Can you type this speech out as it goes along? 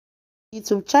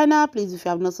YouTube channel. Please, if you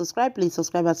have not subscribed, please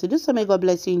subscribe as you do so. May God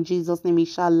bless you in Jesus' name,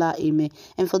 inshallah, amen.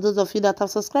 And for those of you that have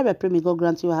subscribed, I pray may God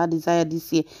grant you a heart desire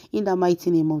this year in the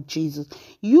mighty name of Jesus.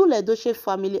 You, Edochie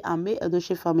family, and May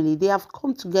Edochie family, they have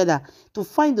come together to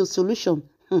find a solution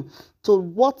to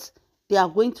what they are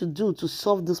going to do to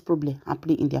solve this problem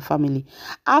happening in their family.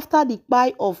 After the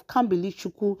buy of Kambili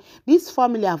Chuku, this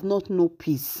family have not no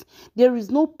peace. There is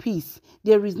no peace.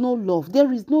 There is no love.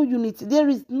 There is no unity. There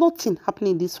is nothing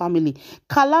happening in this family.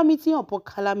 Calamity upon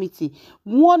calamity,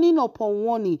 warning upon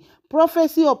warning,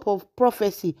 prophecy upon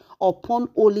prophecy upon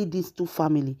only these two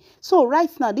families. So right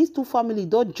now, these two families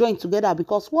don't join together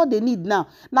because what they need now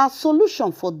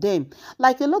solution for them.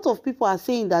 Like a lot of people are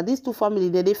saying that these two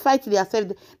families, they fight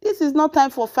themselves. This is not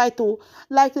time for fight. Oh,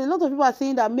 like a lot of people are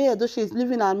saying that May Edochie is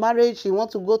leaving her marriage. She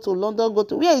wants to go to London.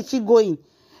 Where is she going?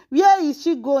 Where is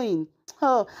she going?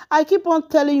 Oh, I keep on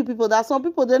telling you people that some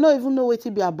people, they don't even know what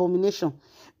to be abomination.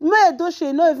 May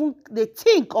Edochie not even they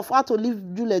think of how to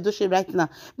leave Julie Edochie right now,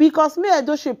 because May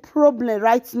Edochie problem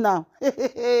right now.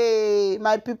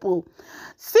 My people,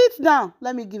 sit down.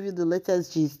 Let me give you the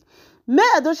latest gist. May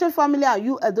Edochie family and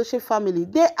you Edochie family,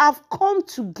 they have come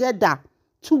together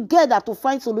to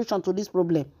find solution to this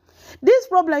problem. This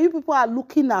problem you people are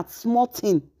looking at small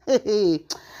thing.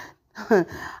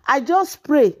 I just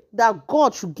pray that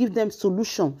God should give them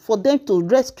solution for them to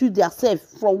rescue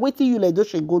themselves from waiting you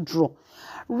Edochie go draw.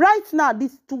 Right now,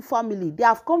 these two families, they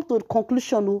have come to the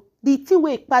conclusion the thing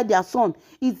wey kpai their son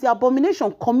is the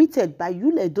abomination committed by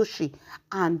Yul Edochie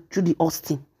and Judy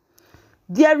Austin.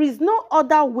 There is no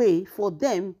other way for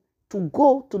them to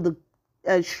go to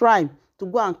the shrine to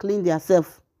go and clean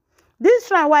themselves. This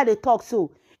shrine, why they talk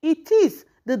so, it is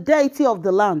the deity of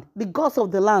the land, the gods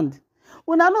of the land.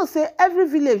 When I know say every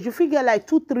village, you figure like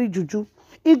 2-3 juju,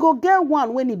 it go get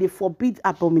one when they forbid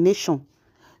abomination.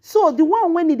 So the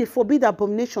one when they forbid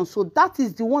abomination, so that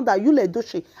is the one that Yul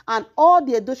Edochie and all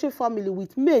the Edochie family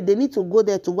with May, they need to go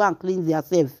there to go and clean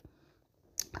themselves.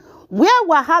 Where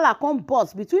wahala come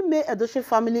burst between May Edochie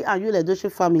family and Yul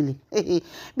Edochie family,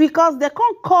 because they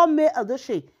can't call May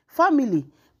Edochie family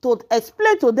to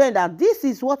explain to them that this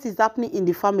is what is happening in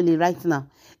the family right now.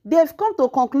 They've come to a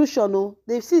conclusion.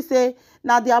 They see say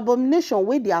now the abomination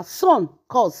where their son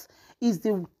cause is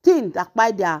the thing that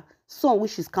by their son,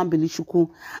 which is Kambili Chuku.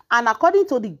 And according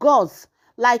to the gods,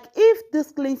 like if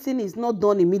this cleansing is not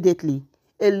done immediately,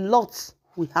 a lot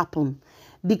will happen.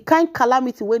 The kind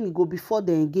calamity when you go before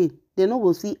them again, they no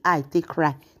go see eye take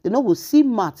cry. They no go see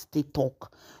mouth they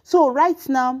talk. So right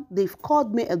now, they've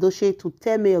called May Edochie to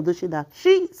tell May Edochie that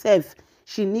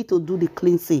she need to do the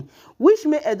cleansing, which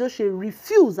May Edochie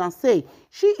refuse and say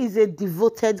she is a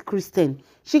devoted Christian.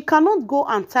 She cannot go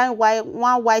and tie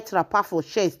one white wrapper for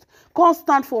chest,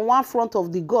 constant for one front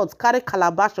of the gods, carry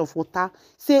calabash of water,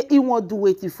 say he won't do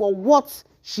it for what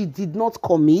she did not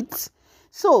commit.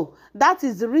 So that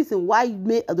is the reason why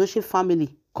May Edochie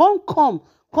family come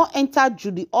enter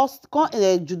Judy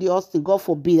Austin, God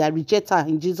forbid, I reject her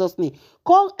in Jesus' name.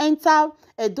 Come enter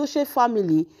Edochie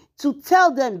family to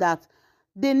tell them that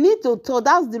they need to talk.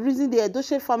 That's the reason the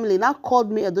Edochie family now called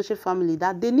May Edochie family,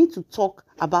 that they need to talk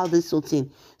about this whole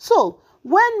thing. So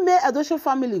when May Edochie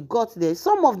family got there,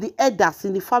 some of the elders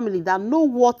in the family that know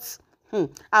what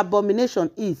abomination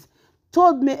is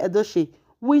told May Edochie,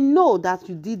 we know that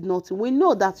you did nothing. We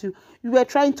know that you were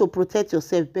trying to protect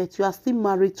yourself, but you are still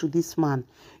married to this man.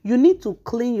 You need to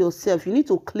clean yourself. You need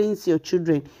to cleanse your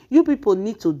children. You people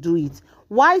need to do it.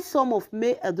 Why some of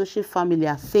May Edochie family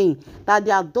are saying that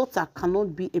their daughter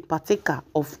cannot be a partaker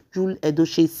of Yul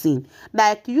Edochie's sin.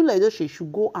 Like Yul Edochie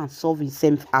should go and solve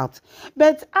himself out.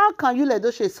 But how can Yul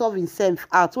Edochie solve himself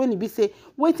out when he be say,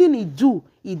 waiting he do,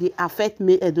 it affect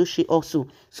May Edochie also.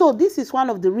 So this is one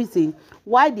of the reasons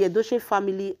why the Edochie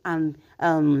family and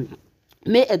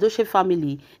May Edochie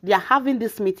family, they are having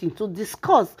this meeting to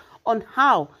discuss on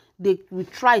how they will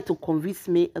try to convince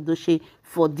May Edochie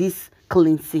for this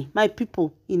cleansing. My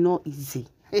people, it's not easy.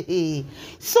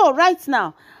 So right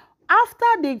now, after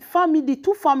the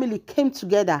two family came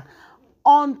together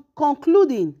on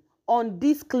concluding on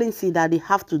this cleansing that they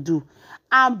have to do,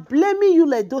 and blaming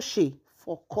Yul Edochie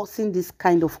for causing this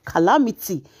kind of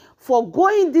calamity, for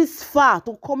going this far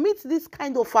to commit this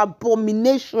kind of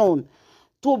abomination,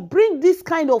 to bring this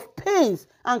kind of pains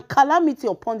and calamity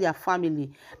upon their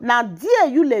family. Now, dear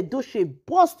Yul Edochie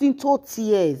burst into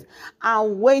tears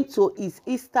and went to his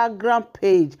Instagram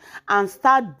page and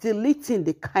started deleting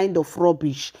the kind of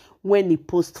rubbish when he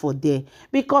post for there,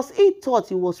 because he thought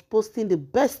he was posting the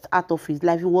best out of his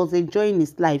life. He was enjoying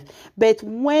his life. But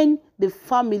when the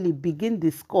family begin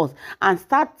discuss and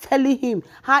start telling him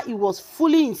how he was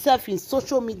fooling himself in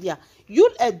social media,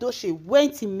 Yul Edochie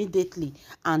went immediately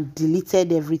and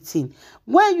deleted everything.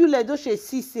 When Yul Edochie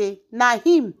see say na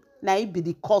him be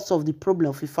the cause of the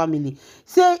problem of his family,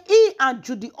 say he and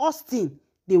Judy Austin,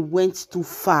 they went too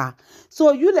far.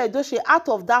 So Yul Edochie, out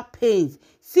of that pain,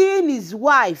 seeing his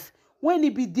wife, when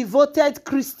he be devoted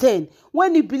Christian,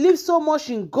 when he believes so much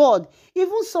in God,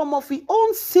 even some of his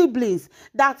own siblings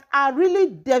that are really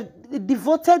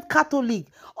devoted Catholic,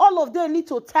 all of them need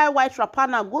to tie white wrapper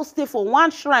and go stay for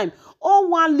one shrine or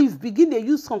one leaf, begin they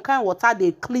use some kind of water,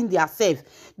 they clean themselves.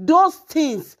 Those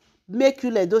things make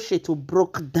Yul Edochie to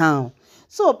broke down.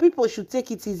 So people should take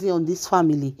it easy on this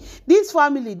family. This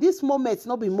moment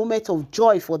not be moment of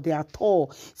joy for them at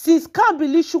all. Since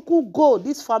Kambili Shuku go,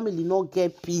 this family not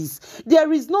get peace.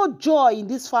 There is no joy in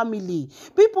this family.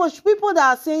 People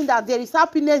that are saying that there is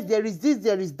happiness, there is this,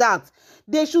 there is that,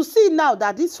 they should see now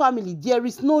that this family, there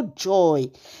is no joy.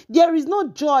 There is no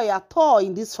joy at all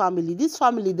in this family. This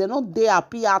family, they're not there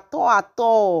happy at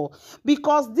all.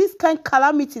 Because this kind of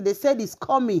calamity, they said is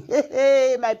coming.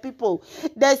 Hey, my people.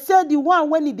 They said the one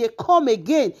when they come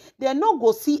again, they're not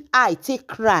go see eye, take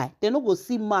cry. They're not go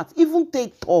see mouth, even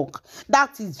take talk.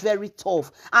 That is very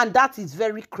tough. And that is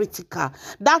very critical.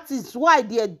 That is why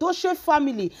the Edochie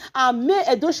family and May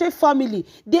Edochie family,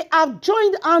 they have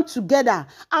joined hands together.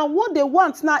 And what they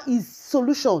want now is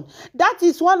solution. That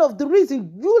is one of the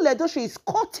reasons Yul Edochie is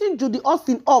cutting Judy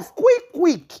Austin off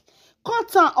quick.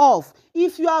 Cut her off.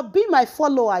 If you have been my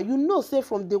follower, you know, say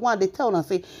from the one they tell and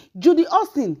say Judy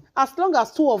Austin, as long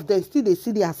as two of them still they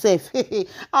see themselves,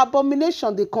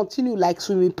 abomination they continue like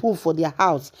swimming pool for their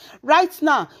house. Right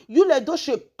now, Yul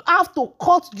Edochie have to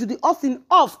cut Judy Austin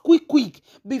off quick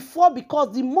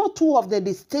because the more two of them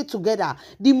they stay together,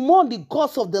 the more the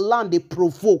gods of the land they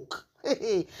provoke.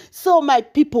 So my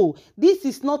people, this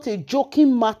is not a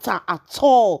joking matter at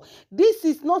all. This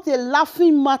is not a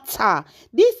laughing matter.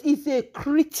 This is a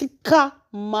critical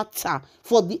matter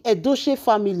for the Edochie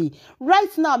family.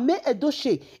 Right now, May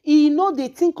Edochie, they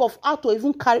think of how to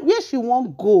even carry where she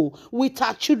won't go with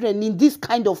her children in this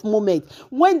kind of moment.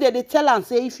 When they tell her and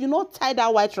say, if you not tie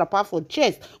that white wrapper for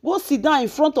chest, go sit down in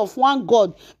front of one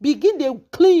God, begin they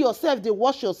clean yourself, they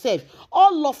wash yourself.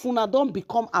 All of una don't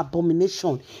become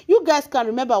abomination. You guys can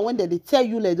remember when they tell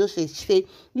Yul Edochie, say,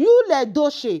 Yul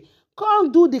Edochie, come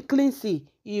do the cleansing.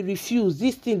 He refused.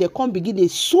 This thing, they come begin, they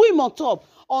swim on top.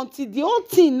 Until the whole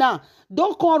thing now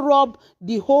don't come rob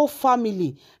the whole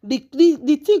family. The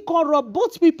thing come rob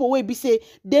both people wey be say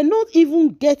they not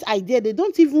even get idea. They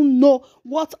don't even know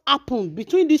what happened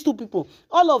between these two people.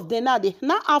 All of them now, they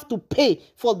now have to pay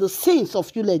for the sins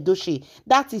of Yul Edochie.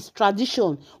 That is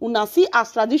tradition. Una see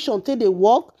as tradition take they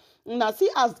work. Una see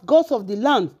as gods of the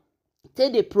land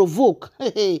take they provoke.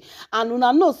 And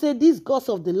una know say these gods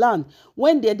of the land,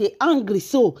 when they angry,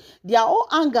 so their own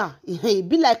anger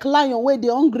be like lion where they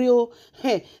hungry.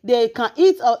 They can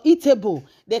eat or eatable,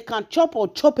 they can chop or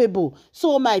choppable.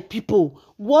 So my people,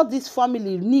 what this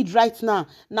family need right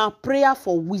now prayer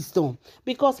for wisdom.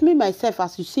 Because me myself,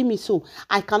 as you see me, so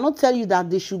I cannot tell you that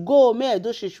they should go, May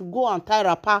Edochie should go and tie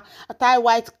wrapper, tie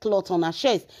white cloth on her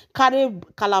chest, carry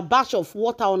calabash of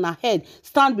water on her head,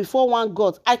 stand before one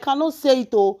God. I cannot say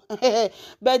it all.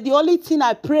 But the only thing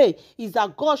I pray is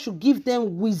that God should give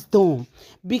them wisdom.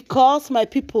 Because my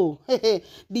people,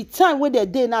 the time where they're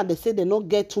there now, they say they don't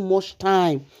get too much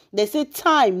time. They say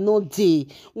time no day.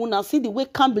 When I see the way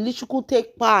Kambili could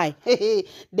take by,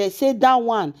 they say that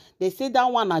one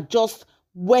are just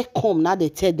welcome. Now they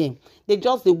tell them they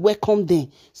welcome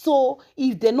them. So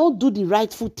if they don't do the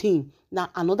rightful thing, now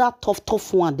another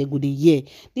tough one they go to hear.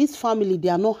 This family, they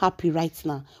are not happy right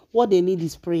now. What they need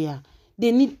is prayer.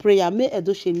 They need prayer. May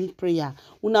Edochie need prayer.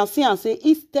 Una see and say,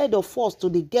 instead of us to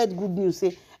they get good news,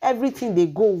 say everything they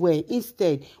go well.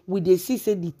 Instead, we they see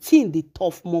say the thing they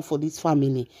tough more for this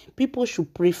family. People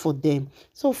should pray for them.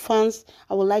 So fans,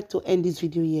 I would like to end this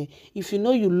video here. If you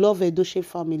know you love Edochie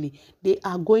family, they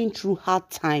are going through hard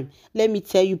time. Let me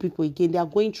tell you people again, they are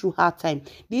going through hard time.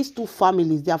 These two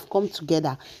families, they have come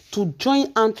together to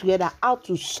join hands together how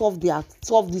to solve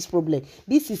this problem.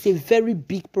 This is a very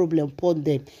big problem upon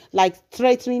them. Like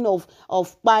threatening of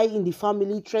pie in the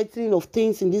family, threatening of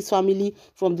things in this family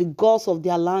from the gods of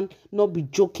their land, not be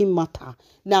joking matter.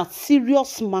 Now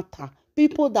serious matter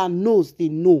People that knows, they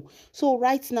know. So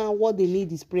right now, what they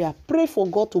need is prayer. Pray for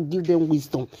God to give them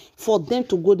wisdom, for them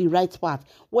to go the right path.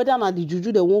 Whether na the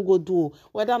juju they won't go do,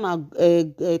 whether na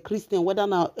Christian, whether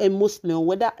na a Muslim,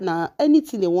 whether na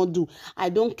anything they won't do, I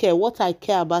don't care. What I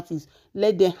care about is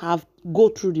let them go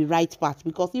through the right path,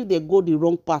 because if they go the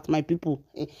wrong path, my people,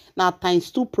 now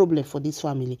times 2 problem for this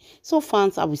family. So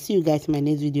fans, I will see you guys in my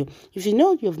next video. If you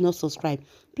know you have not subscribed,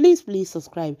 please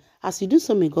subscribe. As you do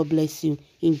so, may God bless you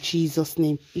in Jesus'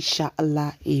 name,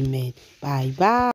 inshallah, amen. Bye.